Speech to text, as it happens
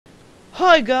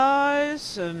Hi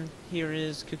guys, here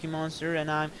is Cookie Monster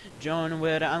and I'm joined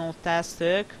with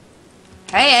anelotastik.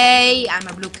 Hey, I'm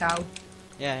a blue cow.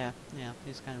 Yeah,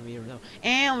 he's kind of weird though.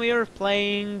 And we are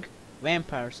playing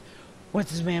vampires.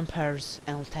 What is vampires,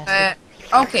 anelotastik?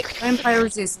 Okay,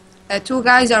 vampires is two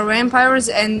guys are vampires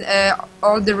and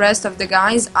all the rest of the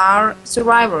guys are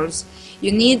survivors.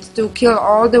 You need to kill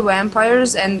all the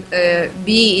vampires and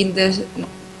be in the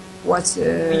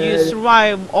You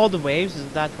survive all the waves,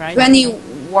 is that right?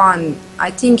 21. I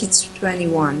think it's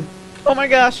 21. Oh my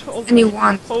gosh, hold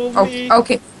 21. me. Hold Okay,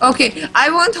 me. okay.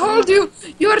 I won't hold you.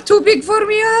 You are too big for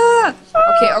me. Ah!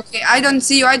 Okay. I don't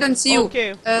see you.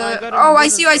 Okay, I got a Oh, I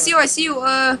wooden see you.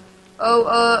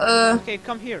 Okay,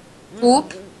 come here.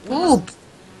 Poop.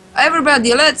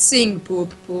 Everybody, let's sing.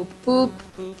 Poop. Where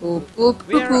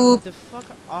the fuck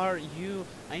are you?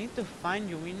 I need to find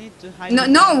you. We need to hide.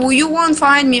 No, you won't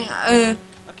find me.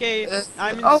 Okay,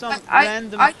 I'm in some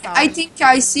random house. I think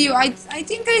I see you. I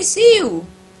think I see you.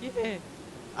 Yeah,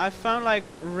 I found like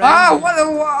random.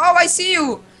 Oh, I see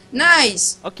you.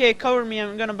 Nice. Okay, cover me.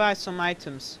 I'm gonna buy some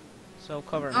items. So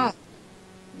cover me.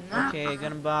 No. Okay,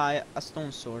 gonna buy a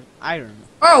stone sword, iron.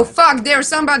 Oh fuck! There's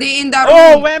somebody in that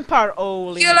Oh, room. vampire!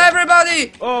 Holy Kill nigga.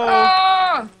 everybody!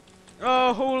 Oh.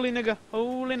 Oh, holy nigga!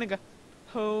 Holy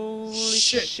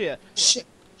shit!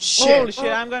 Holy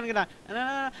shit! I'm gonna die.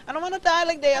 I don't wanna die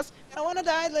like this.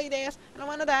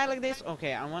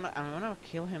 Okay, I wanna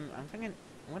kill him. I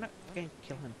wanna fucking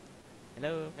kill him.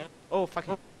 Hello? Oh,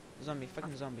 fucking zombie!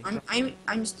 Fucking zombie!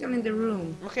 I'm still in the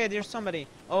room. Okay, there's somebody.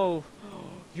 Oh,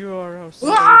 you are so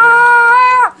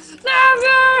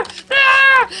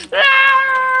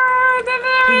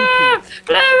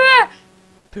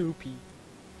poopy.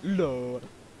 Lord.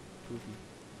 Poopy.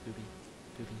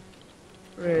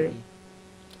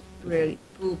 Really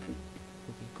poopy.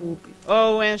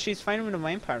 Oh, and she's fighting with a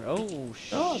vampire. Oh,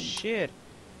 God. shit.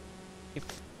 If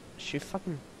she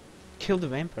fucking killed the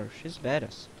vampire, she's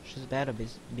badass. She's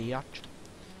badass, biatch.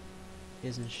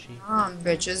 Isn't she?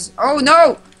 Bitches. Oh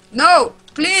no!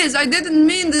 Please, I didn't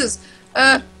mean this.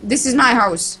 This is my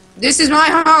house. Okay,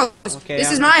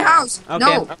 this is my house. Okay,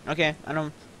 No. okay, I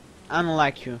don't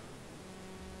like you.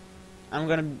 I'm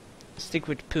gonna stick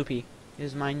with Poopy.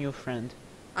 He's my new friend.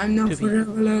 I'm not Poopy.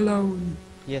 forever alone.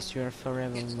 Yes, you are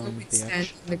forever alone, Stand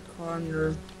bitch. in the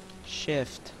corner.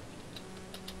 Shift.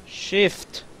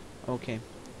 Okay.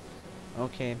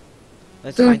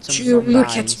 Let's find Don't some you look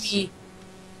at zombies. me.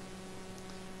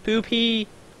 Poopy.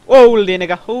 Holy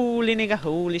nigga, holy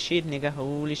shit, nigga,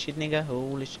 holy shit,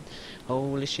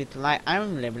 like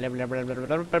I'm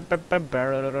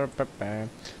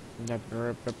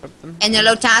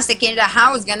Anelotastik in the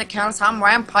house, gonna kill some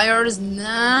vampires.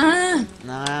 Nah. Nice,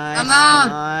 Come on.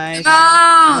 nice, Come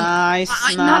on. nice,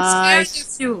 I'm not scared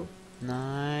of you.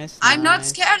 nice. I'm not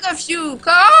scared of you.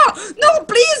 Oh, no,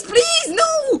 please,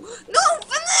 no.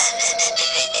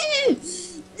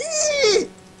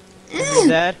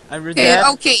 I read that.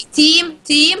 Okay,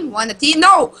 team, want a team?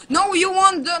 No, you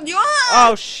want the, you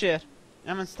are. Oh shit,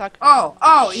 I'm stuck.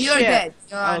 Oh, you're Shit. dead.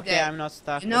 You are Okay, dead. I'm not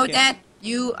stuck. You know okay. that?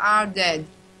 You are dead.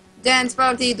 Dance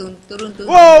party, dun.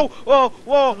 Whoa,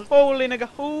 holy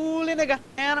nigga,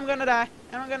 and I'm gonna die,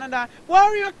 Why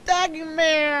are you attacking me?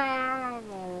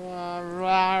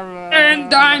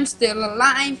 And I'm still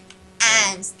alive.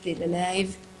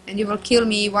 And you will kill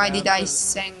me. Why did I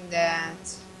sing that?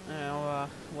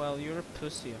 Well, you're a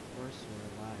pussy, of course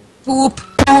you're alive.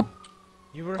 Poop.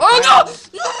 You were Oh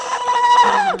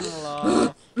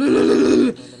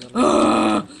no!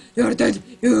 no! You're dead.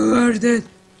 You are dead.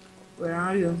 Where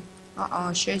are you?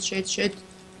 Shit.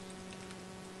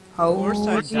 Of course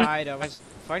I died. I was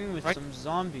fighting with some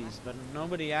zombies, but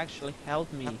nobody actually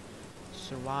helped me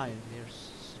survive. There's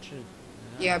such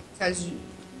a... Yeah, because...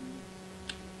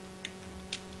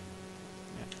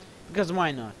 Because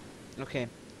why not? Okay.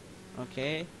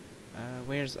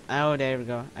 Where's... Oh, there we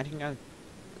go. I think I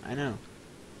know.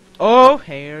 Oh,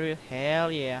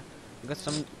 hell yeah. I got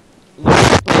some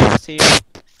players here.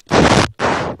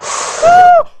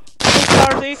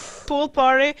 Pool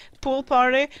party.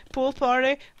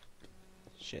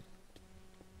 Shit.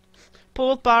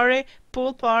 Pool party.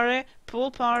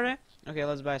 Okay,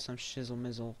 let's buy some shizzle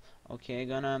mizzle. Okay,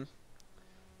 gonna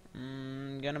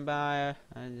buy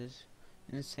this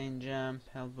insane jump,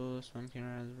 health boost,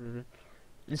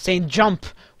 insane jump.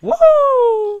 Woo!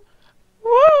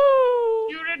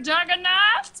 You're a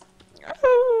juggernaut?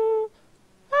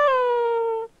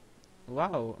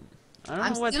 Wow. I don't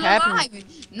I'm know what's still happening.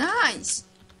 alive. Nice.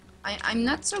 I'm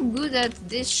not so good at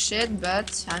this shit,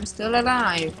 but I'm still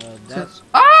alive. That's...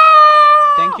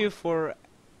 Ah! Thank you for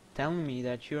telling me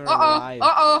that you're Uh-oh, alive.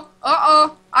 uh-oh,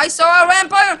 uh-oh. I saw a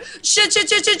vampire. Shit, shit,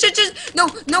 shit, shit, shit, shit. No,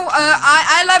 no,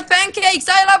 I love pancakes.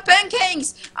 I love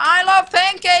pancakes. I love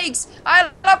pancakes. I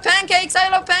love pancakes. I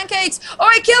love pancakes. Oh,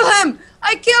 I kill him.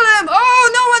 I kill him. Oh,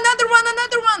 no, another one,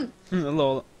 another one.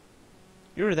 Lol.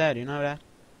 You're dead, you know that?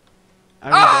 Are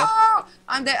you dead? Oh,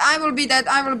 I'm dead. I will be dead.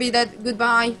 I will be dead.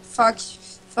 Goodbye. Fuck.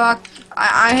 Fuck.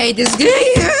 I hate this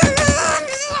game.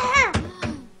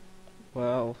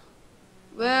 Well.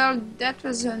 Well, that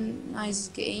was a nice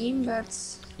game, but...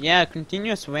 Yeah,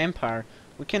 continuous vampire.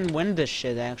 We can win this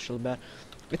shit actually, but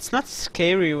it's not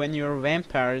scary when you're a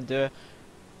vampire. The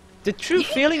true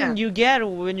feeling you get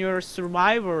when you're a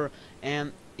survivor,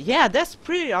 and yeah, that's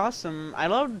pretty awesome. I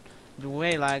love the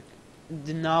way like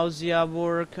the nausea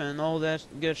work and all that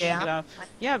good stuff.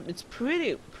 Yeah, it's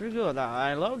pretty good.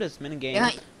 I love this minigame.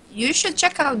 Yeah, you should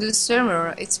check out this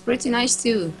server. It's pretty nice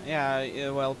too.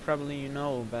 Yeah, well, probably you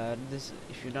know, but this,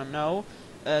 if you don't know,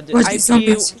 the What's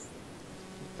IP.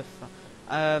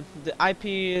 The IP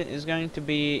is going to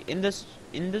be in the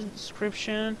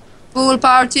description. Pool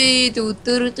party. Okay,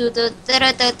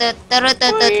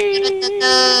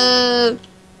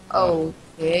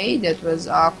 that was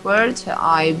awkward.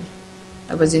 I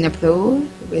was in a pool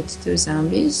with 2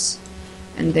 zombies,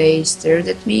 and they stared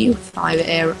at me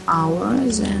 5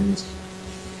 hours, and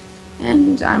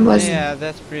I was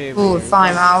That's pretty. for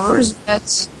 5 hours.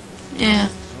 But yeah.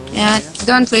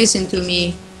 Don't listen to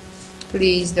me.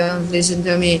 Please don't listen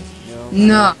to me.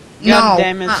 No. God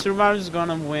damn it, Survivor's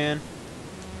gonna win.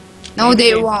 No, Maybe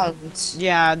they won't.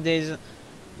 Yeah, they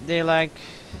like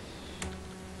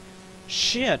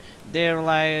shit. They're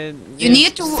like You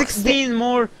need to 16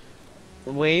 more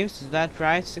waves. Is that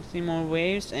right? 16 more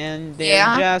waves, and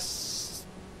they're just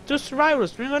 2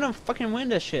 survivors. We're gonna fucking win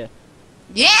this shit.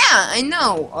 Yeah, I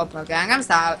know. Oppa Gangnam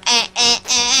Style.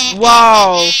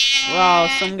 Wow,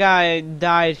 some guy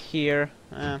died here.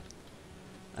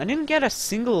 I didn't get a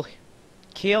single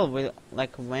kill with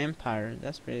like a vampire.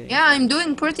 That's pretty. Yeah, I'm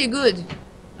doing pretty good.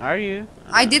 Are you?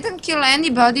 I didn't kill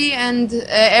anybody, and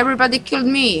everybody killed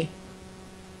me.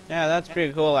 Yeah, that's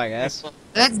pretty cool, I guess.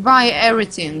 Let's buy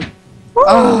everything.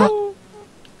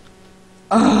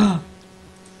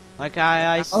 Like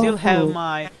I still have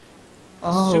my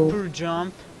super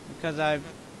jump because I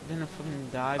didn't fucking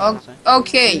die.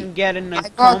 Okay, Didn't get in I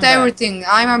got everything.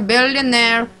 I'm a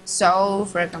billionaire, so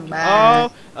freaking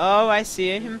bad. Oh, I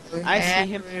see him. I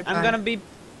see him. I'm gonna be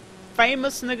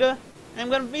famous, nigga. I'm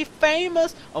gonna be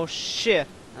famous. Oh shit!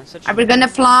 Are we gonna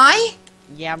fly?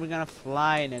 Yeah, we're gonna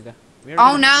fly, nigga.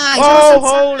 Oh nice! Oh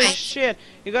holy shit!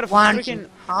 You got a freaking.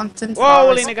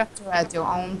 Holy nigga! At your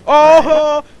own.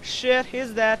 Oh shit!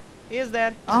 He's dead. He's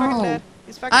dead. He's fucking dead.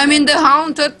 He's fucking I'm dead. in the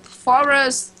haunted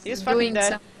forest. He's fucking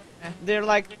dead. They're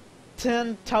like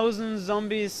 10,000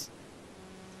 zombies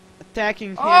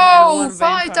attacking him. Oh,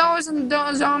 5,000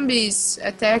 zombies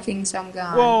attacking some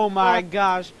guy. Whoa, my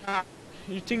gosh!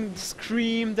 You think the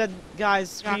scream that guy's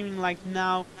screaming like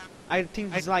now? I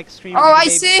think he's like screaming. Oh, I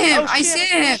see him! Oh, I see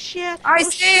him! Shit! I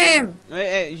see him!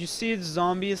 You see the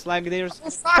zombies like there's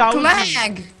fuck,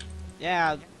 lag!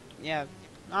 Yeah.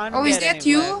 I don't Oh, is get that any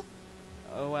you? lag.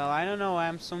 Oh well, I don't know.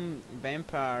 I'm some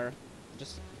vampire,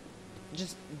 just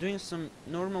doing some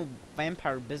normal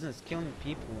vampire business, killing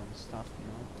people and stuff, you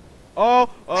know.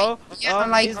 Yeah,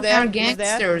 like he's they're dead,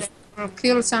 gangsters. Or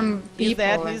kill some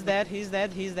people. He's dead. He's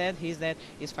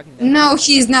fucking dead. No,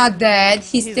 he's not dead.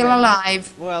 He's still dead.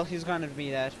 alive. Well, he's gonna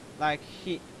be dead. Like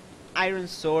iron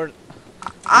sword.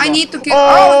 I need to kill.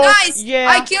 Oh, nice! yeah.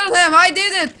 I killed him. I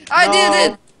did it. I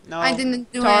did it. No, I didn't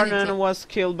do Tarnan anything. was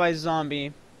killed by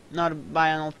zombie, not by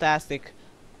anelotastik.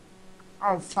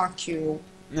 Oh, fuck you.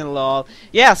 Lol.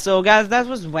 Yeah, so guys, that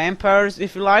was Vampires.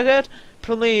 If you like it,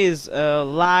 please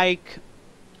like,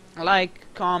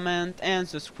 comment, and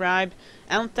subscribe.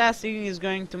 Anelotastik is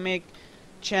going to make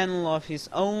channel of his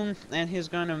own, and he's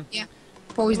gonna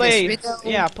Post play, this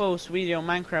video. post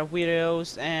Minecraft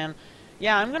videos, and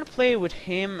yeah, I'm gonna play with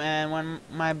him and when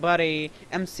my buddy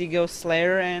MC Ghost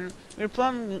Slayer, and we're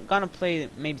gonna play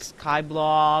maybe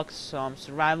Skyblock, some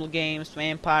survival games,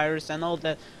 vampires, and all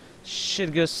that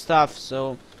shit good stuff.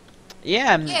 So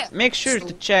yeah, make sure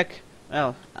to check.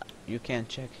 Well, you can't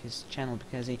check his channel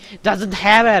because he doesn't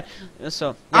have it.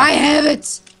 So yeah. I have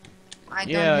it.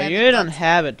 You don't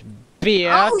have it, bitch.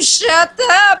 Oh, shut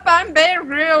up! I'm Bear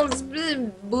Grylls.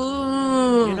 Boo.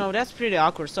 You know, that's pretty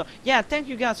awkward. So yeah, thank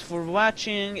you guys for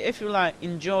watching. If you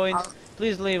enjoyed,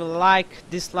 please leave a like,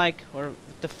 dislike, or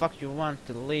what the fuck you want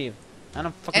to leave. I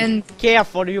don't fucking care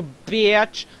for you,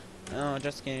 bitch. Oh,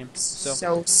 just kidding.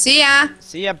 So see ya.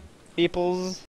 See ya, peoples.